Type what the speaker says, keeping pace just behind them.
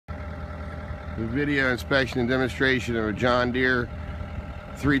The video inspection and demonstration of a John Deere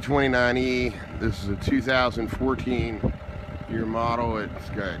 329E. This is a 2014 year model. It's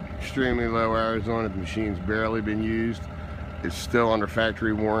got extremely low hours on it. The machine's barely been used. It's still under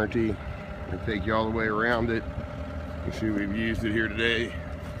factory warranty. I'll take you all the way around it. You see we've used it here today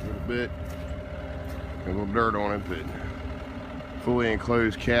a little bit. Got a little dirt on it, but fully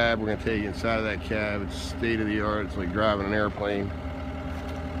enclosed cab. We're going to take you inside of that cab. It's state of the art. It's like driving an airplane.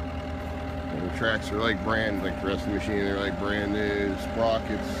 And the tracks are like brand, like the rest of the machine, they're like brand new.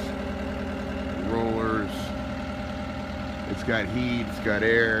 Sprockets, rollers. It's got heat, it's got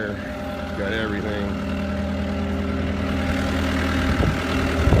air, it's got everything.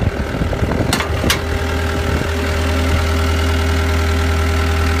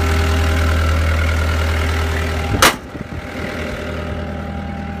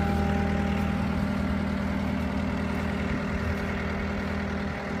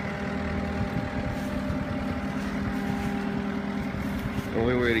 The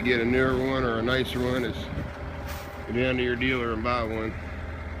only way to get a newer one or a nicer one is go down to your dealer and buy one.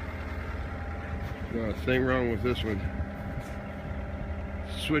 Not a thing wrong with this one.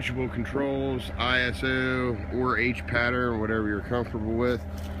 Switchable controls, ISO or H pattern, whatever you're comfortable with.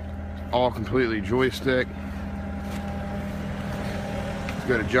 All completely joystick. It's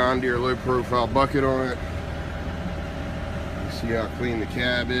got a John Deere low profile bucket on it. You see how clean the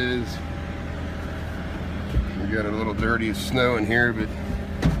cab is. We got a little dirty as snow in here, but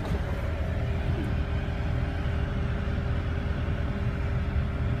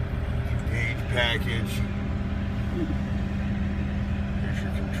gauge package. Here's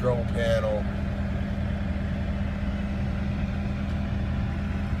your control panel.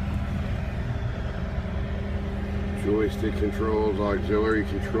 Joystick controls, auxiliary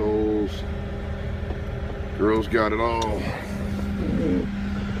controls. Girl's got it all.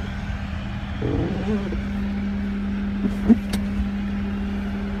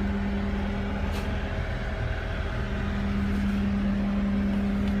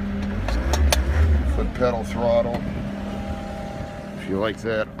 Foot pedal throttle, if you like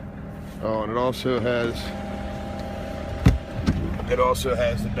that. Oh, and it also has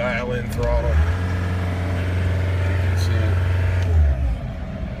the dial-in throttle. You can see.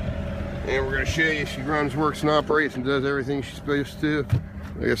 And we're going to show you she runs, works, and operates, and does everything she's supposed to.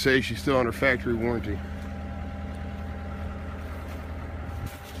 Like I say, she's still under factory warranty.